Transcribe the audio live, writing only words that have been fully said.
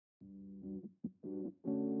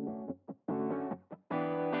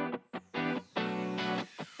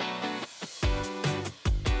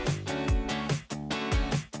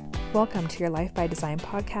Welcome to your Life by Design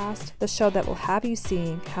podcast, the show that will have you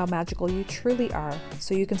seeing how magical you truly are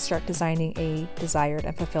so you can start designing a desired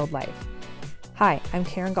and fulfilled life. Hi, I'm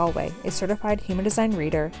Karen Galway, a certified human design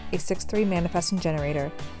reader, a 6'3" manifesting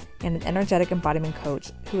generator, and an energetic embodiment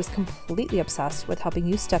coach who is completely obsessed with helping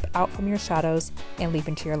you step out from your shadows and leap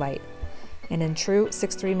into your light. And in true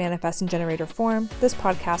 6'3" manifesting generator form, this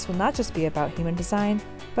podcast will not just be about human design,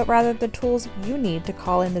 but rather the tools you need to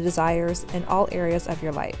call in the desires in all areas of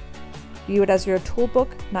your life. View it as your tool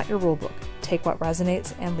book, not your rule book. Take what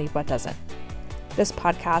resonates and leave what doesn't. This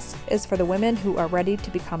podcast is for the women who are ready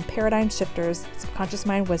to become paradigm shifters, subconscious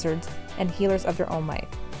mind wizards, and healers of their own life.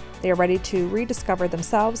 They are ready to rediscover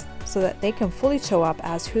themselves so that they can fully show up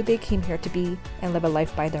as who they came here to be and live a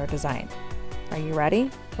life by their design. Are you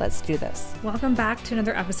ready? Let's do this. Welcome back to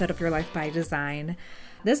another episode of Your Life by Design.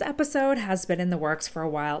 This episode has been in the works for a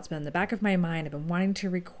while. It's been in the back of my mind. I've been wanting to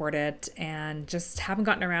record it and just haven't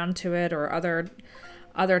gotten around to it, or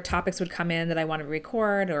other topics would come in that I want to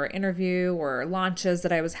record or interview or launches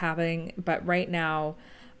that I was having. But right now,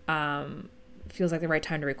 feels like the right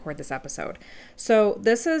time to record this episode. So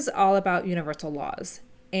this is all about universal laws.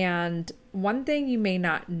 And one thing you may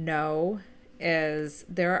not know is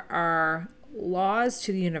there are laws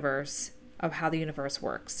to the universe of how the universe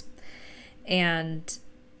works. And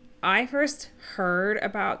I first heard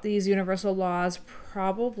about these universal laws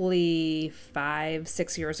probably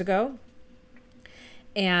 5-6 years ago.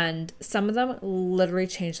 And some of them literally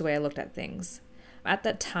changed the way I looked at things. At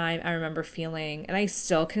that time, I remember feeling, and I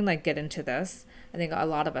still can get into this, I think a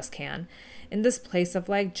lot of us can, in this place of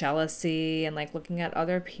jealousy and looking at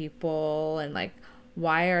other people and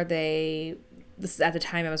why are they, this at the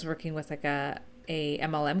time I was working with a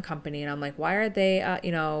MLM company, and I'm why are they,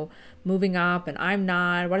 moving up and I'm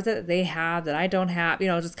not? What is it that they have that I don't have?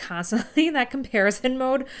 Just constantly in that comparison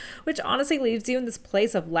mode, which honestly leaves you in this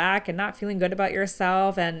place of lack and not feeling good about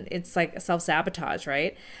yourself. And it's self-sabotage,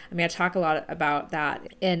 right? I mean, I talk a lot about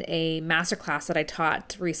that in a masterclass that I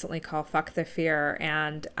taught recently called Fuck the Fear,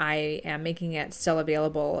 and I am making it still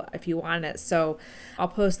available if you want it. So I'll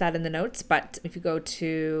post that in the notes, but if you go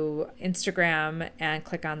to Instagram and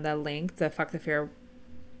click on the link, the Fuck the Fear,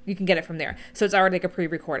 you can get it from there. So it's already a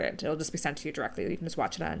pre-recorded. It'll just be sent to you directly. You can just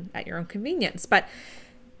watch it at your own convenience. But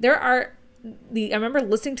I remember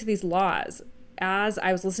listening to these laws as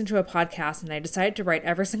I was listening to a podcast, and I decided to write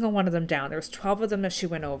every single one of them down. There was 12 of them that she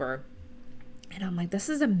went over. And I'm this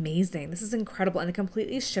is amazing. This is incredible. And it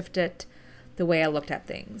completely shifted the way I looked at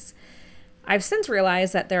things. I've since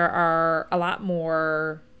realized that there are a lot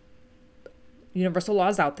more universal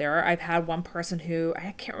laws out there. I've had one person who,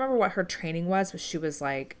 I can't remember what her training was, but she was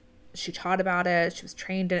she taught about it, she was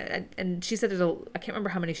trained in it, and she said I can't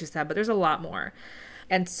remember how many she said, but there's a lot more.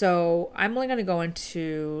 And so I'm only going to go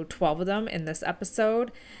into 12 of them in this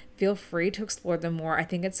episode. Feel free to explore them more. I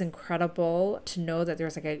think it's incredible to know that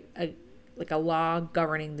there's a law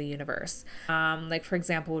governing the universe. For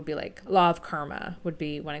example, would be law of karma would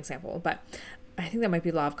be one example, but I think that might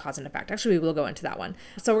be law of cause and effect. Actually, we will go into that one.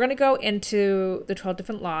 So we're going to go into the 12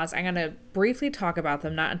 different laws. I'm going to briefly talk about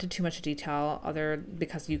them, not into too much detail,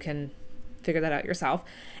 because you can figure that out yourself.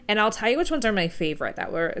 And I'll tell you which ones are my favorite,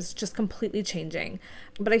 it's just completely changing.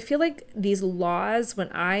 But I feel like these laws, when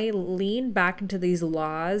I lean back into these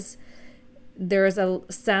laws, there's a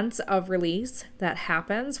sense of release that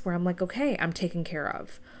happens where I'm okay, I'm taken care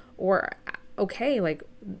of. Or, okay,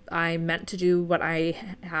 I'm meant to do what I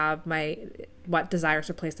have, what desires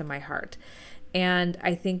are placed in my heart. And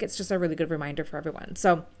I think it's just a really good reminder for everyone.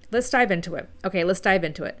 So let's dive into it. Okay, let's dive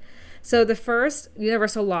into it. So the first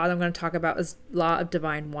universal law that I'm going to talk about is law of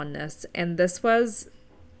divine oneness. And this was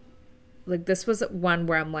one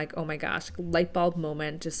where I'm oh my gosh, light bulb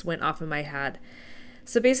moment just went off in my head.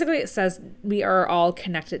 So basically it says we are all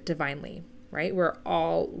connected divinely, right? We're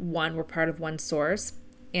all one. We're part of one source.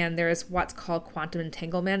 And there is what's called quantum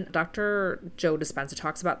entanglement. Dr. Joe Dispenza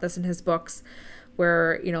talks about this in his books,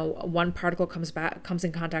 where, one particle comes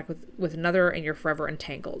in contact with another, and you're forever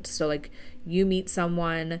entangled. So you meet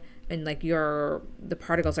someone and the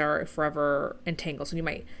particles are forever entangled. So you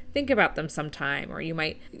might think about them sometime, or you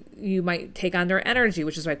might take on their energy,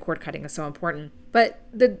 which is why cord cutting is so important. But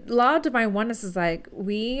the law of divine oneness is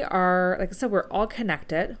we are, like I said, we're all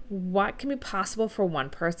connected. What can be possible for one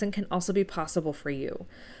person can also be possible for you,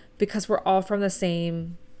 because we're all from the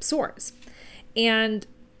same source. And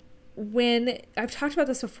when I've talked about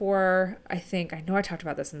this before, I know I talked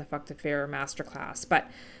about this in the Fuck the Fear masterclass, but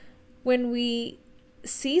when we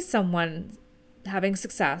see someone having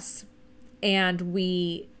success and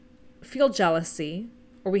we feel jealousy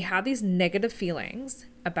or we have these negative feelings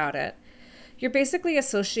about it, you're basically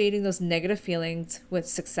associating those negative feelings with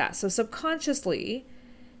success. So subconsciously,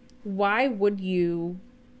 why would you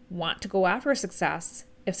want to go after success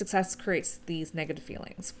if success creates these negative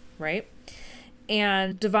feelings, right?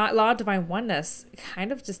 And law of divine oneness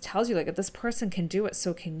kind of just tells you, like, if this person can do it,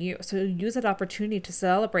 so can you. So use that opportunity to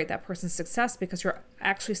celebrate that person's success, because you're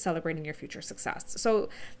actually celebrating your future success. So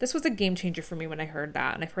this was a game changer for me when I heard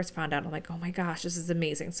that. And I first found out, I'm like, oh my gosh, this is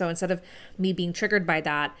amazing. So instead of me being triggered by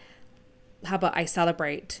that, how about I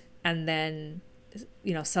celebrate and then,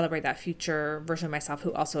 celebrate that future version of myself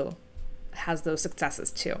who also has those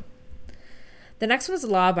successes too. The next one is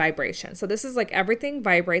law of vibration. So this is like everything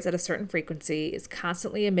vibrates at a certain frequency, is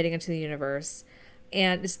constantly emitting into the universe.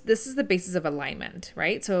 And this is the basis of alignment,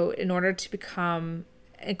 right? So in order to become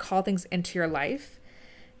and call things into your life,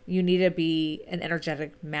 you need to be an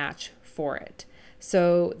energetic match for it.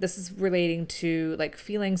 So this is relating to like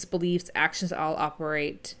feelings, beliefs, actions all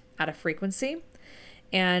operate at a frequency.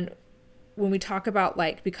 And when we talk about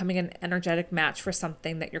like becoming an energetic match for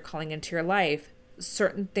something that you're calling into your life,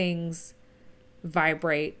 certain things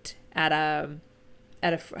vibrate at a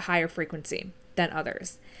higher frequency than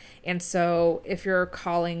others. And so if you're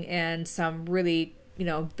calling in some really,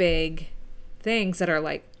 big things that are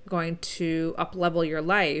like going to up level your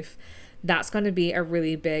life, that's going to be a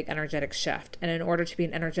really big energetic shift. And in order to be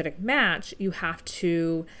an energetic match, you have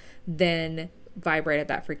to then vibrate at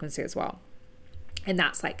that frequency as well. And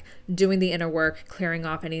that's like doing the inner work, clearing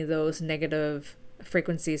off any of those negative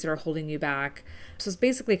frequencies that are holding you back. So it's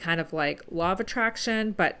basically kind of like law of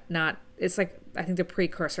attraction, but not, it's like, I think the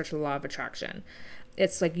precursor to the law of attraction.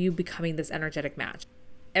 It's like you becoming this energetic match.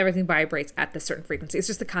 Everything vibrates at this certain frequency. It's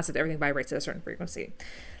just the concept that everything vibrates at a certain frequency.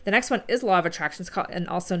 The next one is law of attraction. It's called, and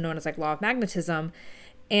also known as like law of magnetism.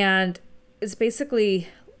 And it's basically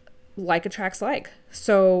like attracts like.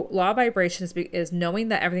 So law of vibration is knowing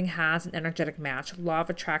that everything has an energetic match. Law of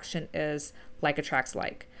attraction is like attracts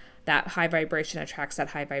like. That high vibration attracts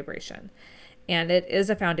that high vibration. And it is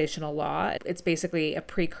a foundational law. It's basically a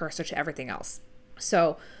precursor to everything else.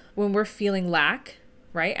 So when we're feeling lack,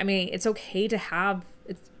 right? I mean, it's okay to have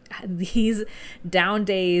these down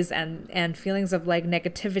days and feelings of like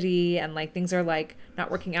negativity and like things are like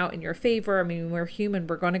not working out in your favor. I mean, we're human,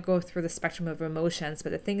 we're going to go through the spectrum of emotions.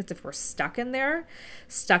 But the thing is, if we're stuck in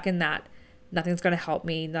that, nothing's going to help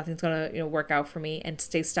me, nothing's going to work out for me, and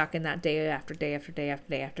stay stuck in that day after day after day after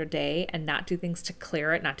day after day, and not do things to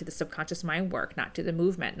clear it, not do the subconscious mind work, not do the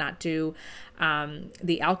movement, not do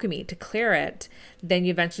the alchemy to clear it, then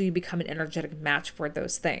you eventually become an energetic match for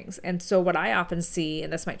those things. And so what I often see,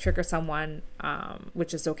 and this might trigger someone,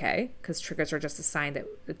 which is okay, because triggers are just a sign that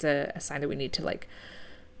it's a sign that we need to like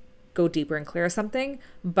go deeper and clear something.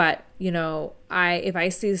 But if I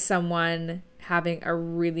see someone having a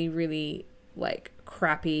really, really like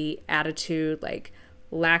crappy attitude, like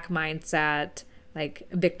lack mindset, like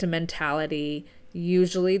victim mentality,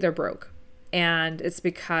 usually they're broke. And it's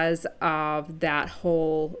because of that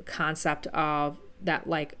whole concept of that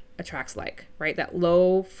like attracts like, right? That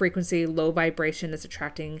low frequency, low vibration is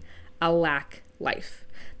attracting a lack life.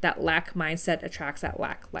 That lack mindset attracts that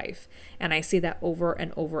lack life. And I see that over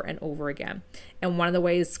and over and over again. And one of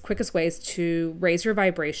the quickest ways to raise your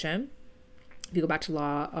vibration, if you go back to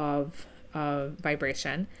law of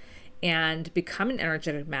vibration and become an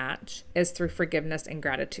energetic match, is through forgiveness and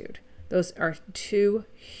gratitude. Those are two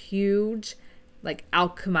huge, like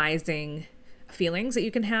alchemizing feelings that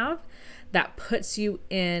you can have that puts you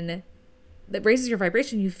in, that raises your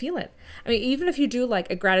vibration. You feel it. I mean, even if you do like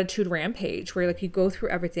a gratitude rampage where like you go through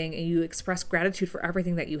everything and you express gratitude for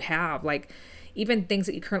everything that you have, like even things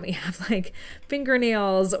that you currently have, like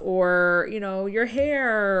fingernails or, your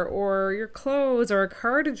hair or your clothes or a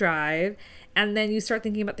car to drive. And then you start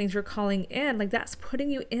thinking about things you're calling in, like that's putting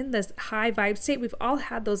you in this high vibe state. We've all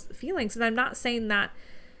had those feelings. And I'm not saying that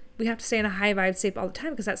we have to stay in a high vibe state all the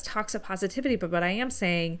time, because that's toxic positivity. But what I am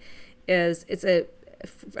saying is it's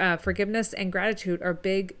forgiveness and gratitude are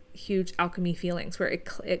big, huge alchemy feelings where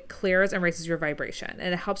it clears and raises your vibration.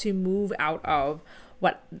 And it helps you move out of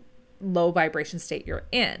what low vibration state you're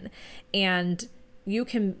in. And you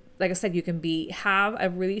can, like I said, you can have a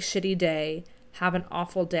really shitty day, have an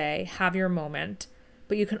awful day, have your moment,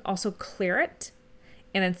 but you can also clear it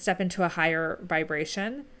and then step into a higher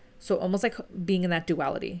vibration. So almost like being in that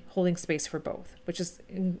duality, holding space for both, which is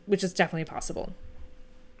definitely possible.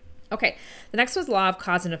 Okay, the next was law of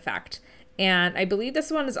cause and effect. And I believe this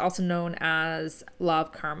one is also known as law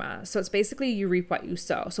of karma. So it's basically you reap what you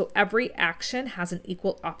sow. So every action has an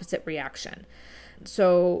equal opposite reaction.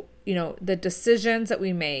 So, the decisions that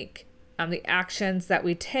we make, The actions that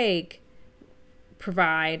we take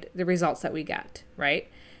provide the results that we get, right?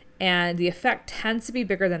 And the effect tends to be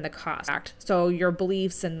bigger than the cost. So your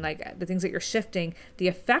beliefs and like the things that you're shifting, the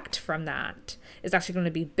effect from that is actually going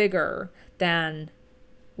to be bigger than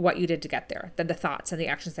what you did to get there, than the thoughts and the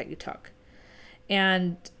actions that you took.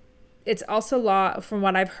 And it's also law, from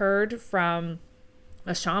what I've heard from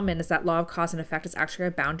a shaman, is that law of cause and effect is actually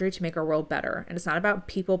a boundary to make our world better. And it's not about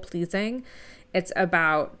people pleasing. It's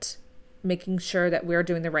about making sure that we're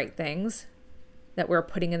doing the right things, that we're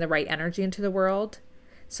putting in the right energy into the world,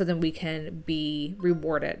 so then we can be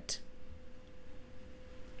rewarded,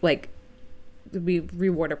 like be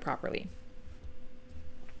rewarded properly.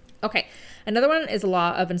 Okay, another one is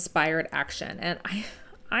law of inspired action. And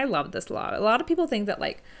I love this law. A lot of people think that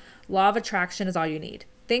like law of attraction is all you need.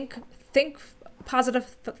 Think positive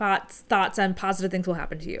thoughts and positive things will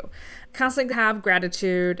happen to you. Constantly have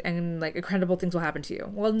gratitude and like incredible things will happen to you.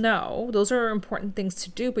 Well, no, those are important things to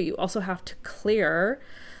do, but you also have to clear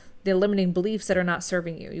the limiting beliefs that are not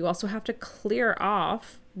serving you. You also have to clear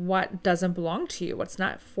off what doesn't belong to you, what's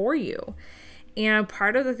not for you. And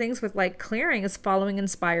part of the things with like clearing is following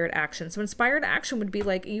inspired action. So inspired action would be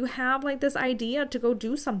like, you have like this idea to go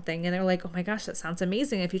do something and they're like, oh my gosh, that sounds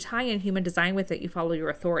amazing. If you tie in human design with it, you follow your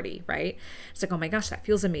authority, right? It's like, oh my gosh, that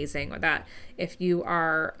feels amazing. Or that if you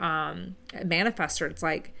are a manifestor, it's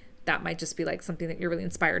like, that might just be like something that you're really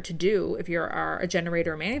inspired to do. If you're a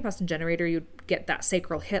generator or manifesting generator, you get that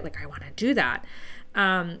sacral hit, like, I want to do that.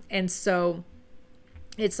 And so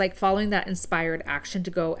it's like following that inspired action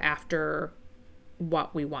to go after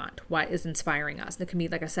what we want, what is inspiring us. And it can be,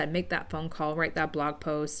 like I said, make that phone call, write that blog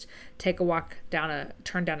post, take a walk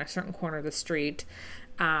turn down a certain corner of the street,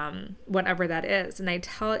 whatever that is. And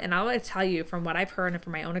I will tell you from what I've heard and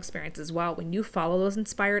from my own experience as well, when you follow those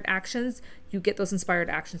inspired actions, you get those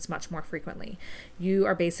inspired actions much more frequently. You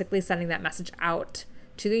are basically sending that message out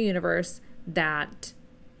to the universe that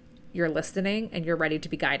you're listening and you're ready to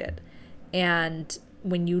be guided. And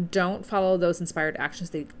when you don't follow those inspired actions,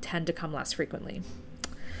 they tend to come less frequently.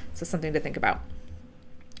 So something to think about.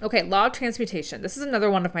 Okay, law of transmutation. This is another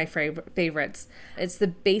one of my favorites. It's the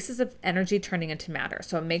basis of energy turning into matter.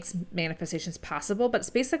 So it makes manifestations possible, but it's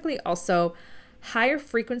basically also higher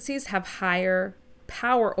frequencies have higher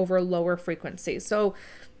power over lower frequencies. So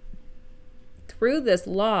through this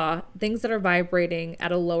law, things that are vibrating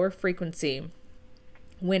at a lower frequency,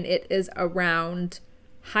 when it is around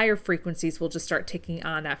higher frequencies, will just start taking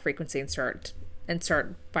on that frequency and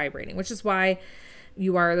start vibrating, which is why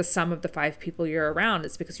you are the sum of the 5 people you're around.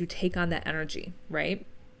 It's because you take on that energy, right?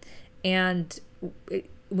 And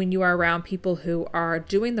when you are around people who are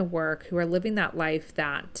doing the work, who are living that life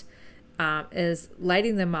that is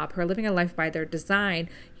lighting them up, who are living a life by their design,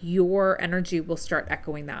 your energy will start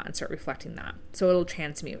echoing that and start reflecting that. So it'll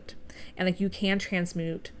transmute. And like you can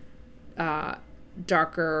transmute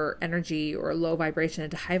darker energy or low vibration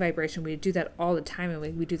into high vibration. We do that all the time.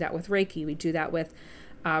 And we do that with Reiki. We do that with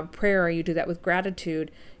prayer. You do that with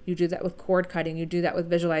gratitude. You do that with cord cutting. You do that with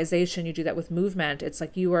visualization. You do that with movement. It's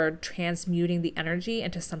like you are transmuting the energy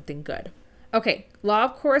into something good. Okay, law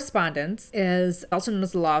of correspondence is also known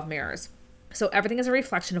as the law of mirrors. So everything is a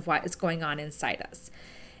reflection of what is going on inside us.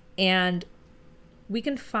 And we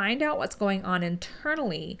can find out what's going on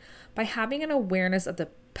internally by having an awareness of the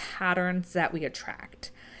patterns that we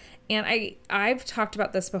attract. And I've talked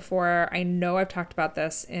about this before. I know I've talked about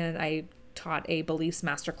this, and I taught a beliefs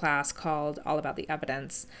masterclass called All About the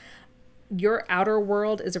Evidence. Your outer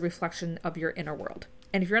world is a reflection of your inner world.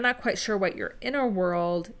 And if you're not quite sure what your inner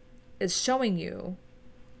world is showing you,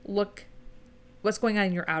 look what's going on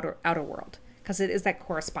in your outer world, because it is that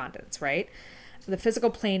correspondence, right? The physical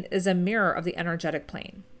plane is a mirror of the energetic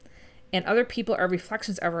plane, and other people are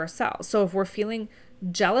reflections of ourselves. So if we're feeling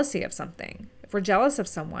jealousy of something, if we're jealous of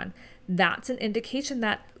someone, that's an indication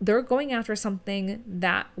that they're going after something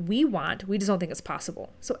that we want. We just don't think it's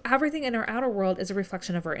possible. So everything in our outer world is a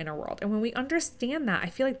reflection of our inner world. And when we understand that, I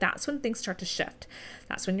feel like that's when things start to shift.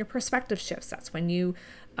 That's when your perspective shifts. That's when you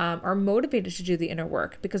are motivated to do the inner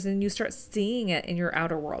work, because then you start seeing it in your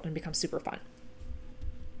outer world and it becomes super fun.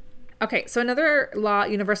 Okay, so another law,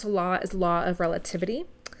 universal law, is law of relativity.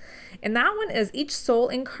 And that one is each soul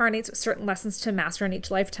incarnates with certain lessons to master in each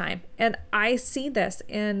lifetime. And I see this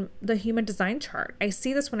in the human design chart. I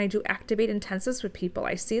see this when I do activate intensives with people.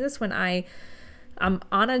 I see this when I'm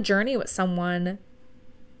on a journey with someone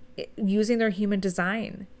using their human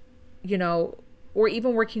design, or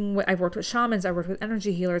even I've worked with shamans, I've worked with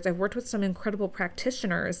energy healers, I've worked with some incredible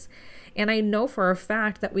practitioners. And I know for a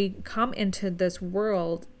fact that we come into this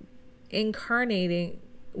world incarnating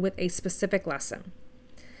with a specific lesson.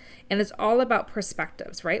 And it's all about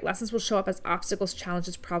perspectives, right? Lessons will show up as obstacles,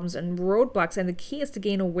 challenges, problems, and roadblocks. And the key is to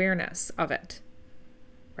gain awareness of it,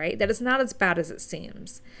 right? That it's not as bad as it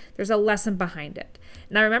seems. There's a lesson behind it.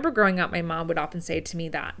 And I remember growing up, my mom would often say to me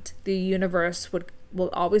that the universe will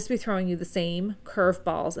always be throwing you the same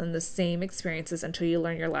curveballs and the same experiences until you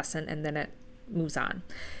learn your lesson, and then it moves on.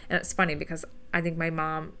 And it's funny because I think my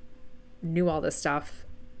mom knew all this stuff,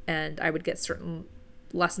 and I would get certain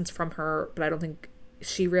lessons from her, but I don't think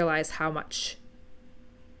she realized how much.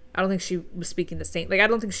 I don't think she was speaking the same. Like, I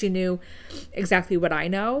don't think she knew exactly what I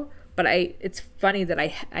know, but it's funny that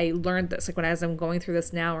I learned this. Like, as I'm going through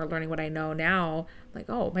this now or learning what I know now, I'm like,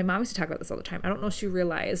 oh, my mom used to talk about this all the time. I don't know if she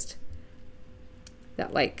realized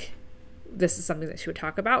that, like, this is something that she would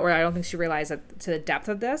talk about, or I don't think she realized that to the depth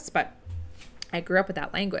of this, but I grew up with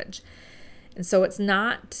that language. And so it's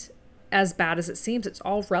not as bad as it seems. It's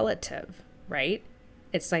all relative, right?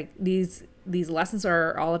 It's like these lessons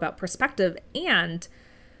are all about perspective. And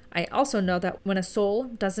I also know that when a soul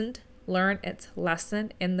doesn't learn its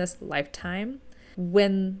lesson in this lifetime,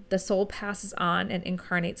 when the soul passes on and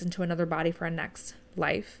incarnates into another body for a next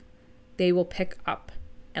life, they will pick up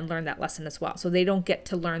and learn that lesson as well. So they don't get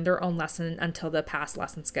to learn their own lesson until the past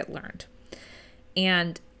lessons get learned.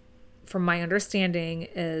 And from my understanding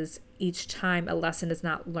is each time a lesson is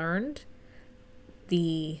not learned,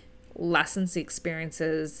 the lessons, the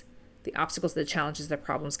experiences, the obstacles, the challenges, the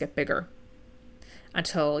problems get bigger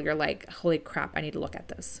until you're like, holy crap, I need to look at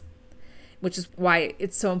this. Which is why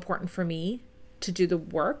it's so important for me to do the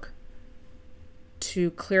work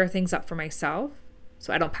to clear things up for myself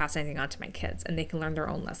so I don't pass anything on to my kids and they can learn their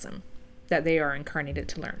own lesson that they are incarnated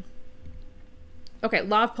to learn. Okay,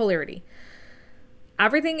 law of polarity.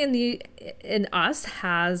 Everything in us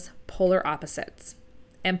has polar opposites,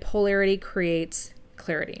 and polarity creates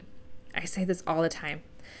clarity. I say this all the time.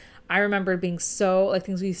 I remember being so, like,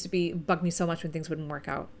 things used to bug me so much when things wouldn't work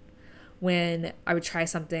out. When I would try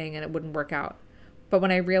something and it wouldn't work out. But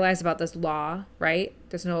when I realized about this law, right?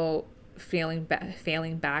 There's no failing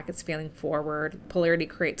back, it's failing forward. Polarity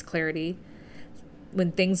creates clarity.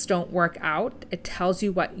 When things don't work out, it tells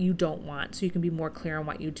you what you don't want, so you can be more clear on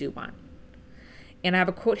what you do want. And I have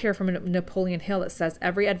a quote here from Napoleon Hill that says,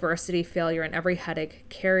 every adversity, failure, and every headache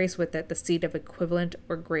carries with it the seed of equivalent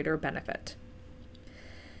or greater benefit.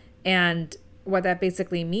 And what that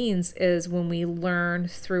basically means is when we learn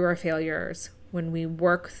through our failures, when we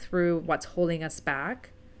work through what's holding us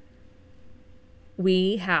back,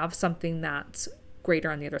 we have something that's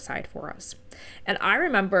greater on the other side for us. And I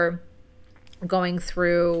remember going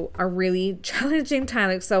through a really challenging time.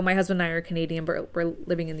 Like, so my husband and I are Canadian, but we're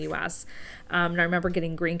living in the US. And I remember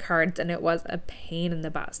getting green cards, and it was a pain in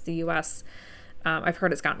the butt. The US, I've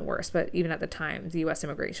heard it's gotten worse, but even at the time, the US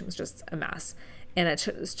immigration was just a mess. And it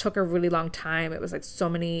took a really long time. It was like so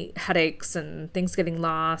many headaches and things getting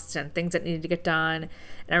lost and things that needed to get done. And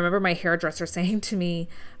I remember my hairdresser saying to me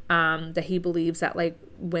that he believes that, like,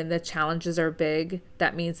 when the challenges are big,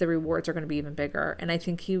 that means the rewards are going to be even bigger. And I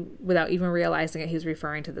think he, without even realizing it, he was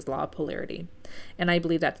referring to this law of polarity. And I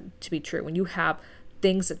believe that to be true. When you have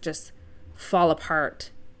things that just fall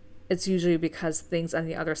apart, it's usually because things on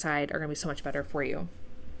the other side are going to be so much better for you.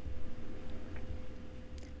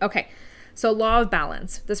 Okay. So law of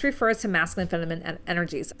balance. This refers to masculine and feminine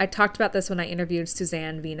energies. I talked about this when I interviewed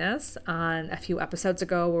Suzanne Venus on a few episodes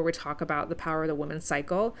ago, where we talk about the power of the women's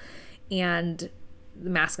cycle and the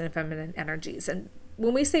masculine and feminine energies. And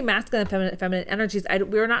when we say masculine and feminine energies,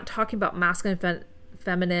 we're not talking about masculine and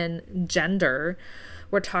feminine gender.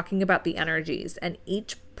 We're talking about the energies, and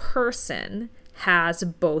each person has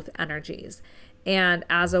both energies. And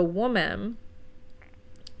as a woman,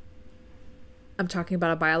 I'm talking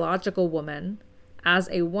about a biological woman. As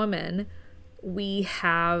a woman, we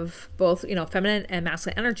have both, feminine and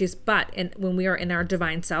masculine energies, but when we are in our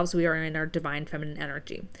divine selves, we are in our divine feminine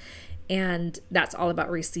energy. And that's all about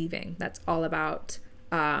receiving. That's all about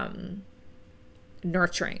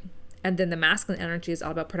nurturing. And then the masculine energy is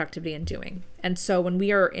all about productivity and doing. And so when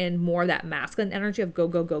we are in more of that masculine energy of go,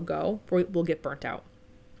 go, go, go, we'll get burnt out.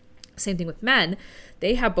 Same thing with men.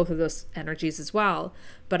 They have both of those energies as well.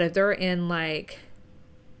 But if they're in, like,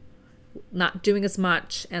 not doing as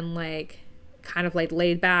much and, like, kind of like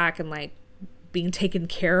laid back and, like, being taken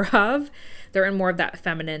care of, they're in more of that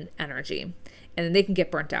feminine energy. And then they can get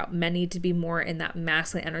burnt out. Men need to be more in that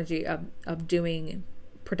masculine energy of doing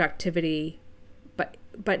productivity,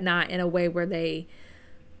 but not in a way where they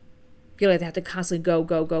feel like they have to constantly go,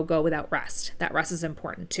 go, go, go without rest. That rest is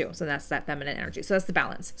important too. So that's that feminine energy. So that's the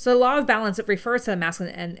balance. So the law of balance, it refers to the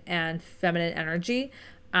masculine and feminine energy.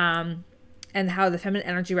 and how the feminine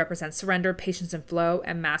energy represents surrender, patience, and flow,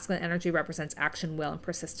 and masculine energy represents action, will, and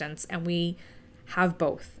persistence. And we have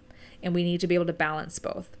both, and we need to be able to balance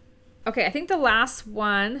both. Okay, I think the last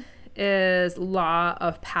one is law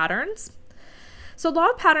of patterns. So law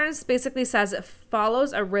of patterns basically says it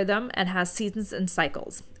follows a rhythm and has seasons and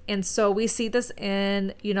cycles. And so we see this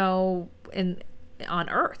on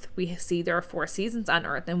Earth. We see there are 4 seasons on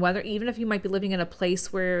Earth, and whether even if you might be living in a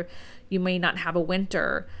place where you may not have a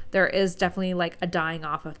winter, there is definitely like a dying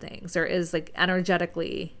off of things. There is like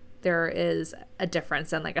energetically, there is a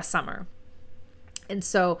difference in like a summer. And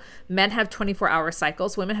so men have 24-hour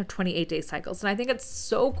cycles, women have 28-day cycles. And I think it's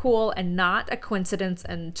so cool and not a coincidence,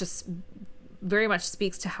 and just very much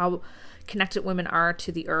speaks to how connected women are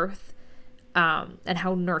to the earth, and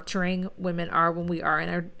how nurturing women are when we are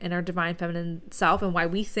in our divine feminine self, and why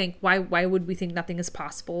would we think nothing is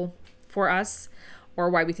possible for us, or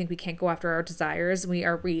why we think we can't go after our desires. We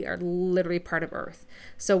are literally part of earth.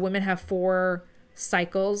 So women have 4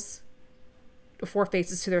 cycles, 4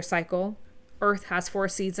 phases to their cycle. Earth has 4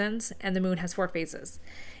 seasons, and the moon has 4 phases.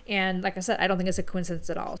 And like I said, I don't think it's a coincidence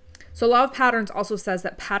at all. So law of patterns also says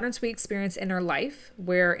that patterns we experience in our life,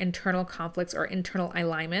 where internal conflicts or internal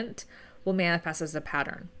alignment, will manifest as a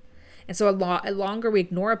pattern. And so the longer we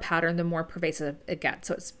ignore a pattern, the more pervasive it gets.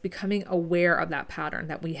 So it's becoming aware of that pattern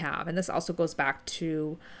that we have. And this also goes back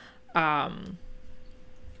to law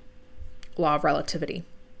of relativity,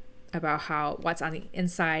 about how what's on the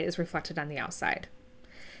inside is reflected on the outside.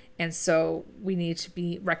 And so we need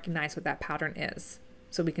to recognize what that pattern is,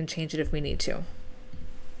 so we can change it if we need to.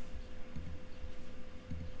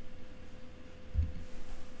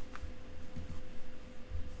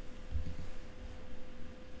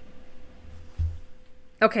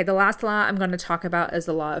 Okay, the last law I'm going to talk about is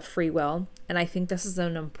the law of free will. And I think this is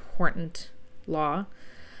an important law,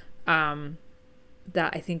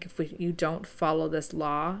 that I think if you don't follow this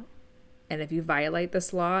law, and if you violate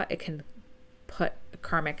this law, it can put a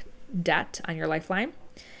karmic debt on your lifeline.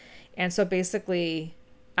 And so basically,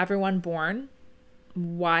 everyone born,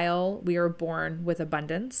 while we are born with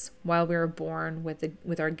abundance, while we are born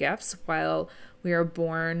with our gifts, while we are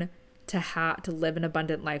born to live an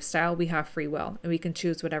abundant lifestyle, we have free will, and we can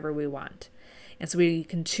choose whatever we want. And so we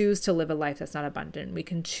can choose to live a life that's not abundant. We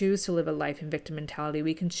can choose to live a life in victim mentality.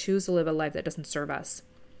 We can choose to live a life that doesn't serve us,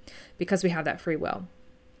 because we have that free will.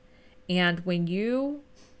 And when you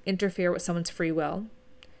interfere with someone's free will,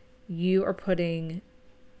 you are putting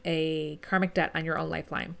a karmic debt on your own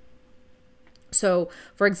lifeline. So,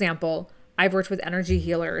 for example, I've worked with energy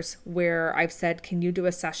healers where I've said, can you do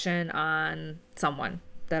a session on someone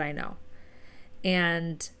that I know?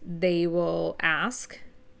 And they will ask,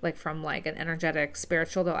 like from like an energetic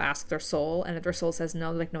spiritual, they'll ask their soul. And if their soul says no,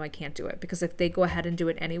 they're like, no, I can't do it. Because if they go ahead and do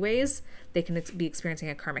it anyways, they can be experiencing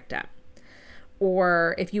a karmic debt.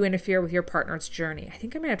 Or if you interfere with your partner's journey, I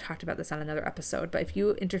think I might have talked about this on another episode, but if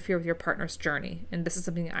you interfere with your partner's journey, and this is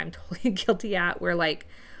something I'm totally guilty at, where like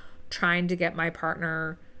trying to get my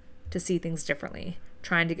partner to see things differently,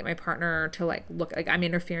 trying to get my partner to like look like I'm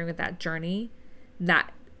interfering with that journey,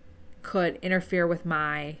 that could interfere with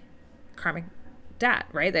my karmic debt,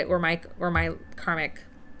 right? That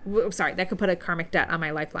that could put a karmic debt on my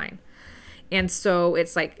lifeline. And so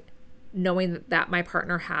it's like knowing that my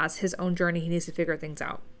partner has his own journey, he needs to figure things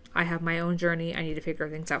out. I have my own journey, I need to figure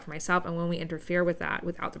things out for myself. And when we interfere with that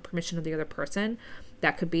without the permission of the other person,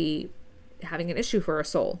 that could be having an issue for our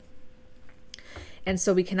soul. And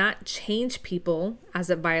so we cannot change people as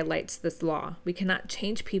it violates this law. We cannot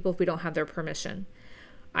change people if we don't have their permission.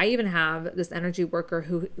 I even have this energy worker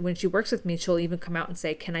who, when she works with me, she'll even come out and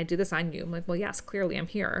say, can I do this on you? I'm like, well, yes, clearly I'm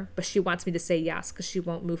here. But she wants me to say yes, because she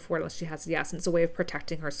won't move forward unless she has a yes. And it's a way of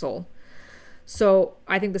protecting her soul. So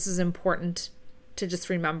I think this is important to just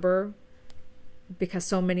remember, because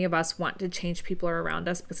so many of us want to change people around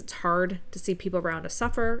us, because it's hard to see people around us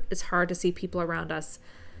suffer. It's hard to see people around us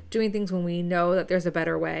doing things when we know that there's a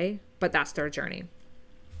better way, but that's their journey.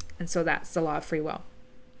 And so that's the law of free will.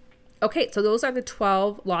 Okay, so those are the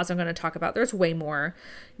 12 laws I'm going to talk about. There's way more.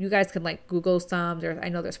 You guys can like Google some. I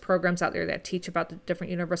know there's programs out there that teach about the different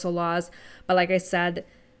universal laws. But like I said,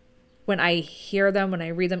 when I hear them, when I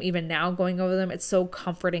read them, even now going over them, it's so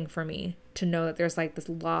comforting for me to know that there's like this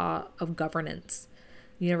law of governance,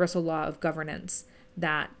 universal law of governance,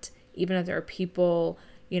 that even if there are people,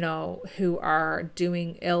 who are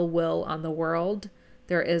doing ill will on the world,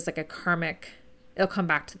 there is like a karmic, it'll come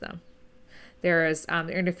back to them. They're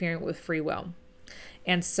interfering with free will.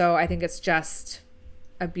 And so I think it's just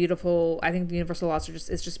I think the universal laws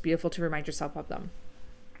it's just beautiful to remind yourself of them.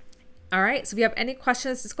 All right. So if you have any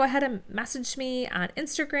questions, just go ahead and message me on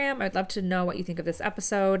Instagram. I'd love to know what you think of this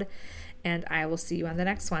episode. and I will see you on the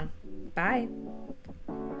next one. Bye.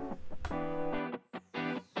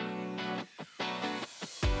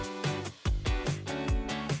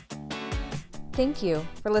 Thank you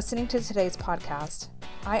for listening to today's podcast.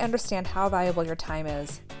 I understand how valuable your time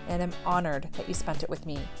is, and am honored that you spent it with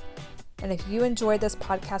me. And if you enjoyed this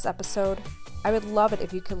podcast episode, I would love it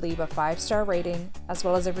if you could leave a 5-star rating as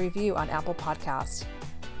well as a review on Apple Podcasts.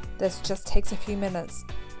 This just takes a few minutes,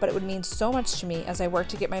 but it would mean so much to me as I work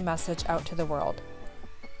to get my message out to the world.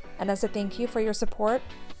 And as a thank you for your support,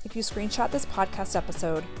 if you screenshot this podcast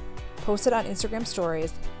episode, post it on Instagram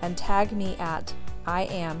stories, and tag me at I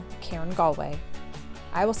am Karen Galway,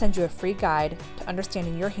 I will send you a free guide to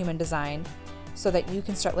understanding your human design so that you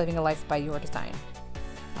can start living a life by your design.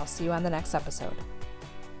 I'll see you on the next episode.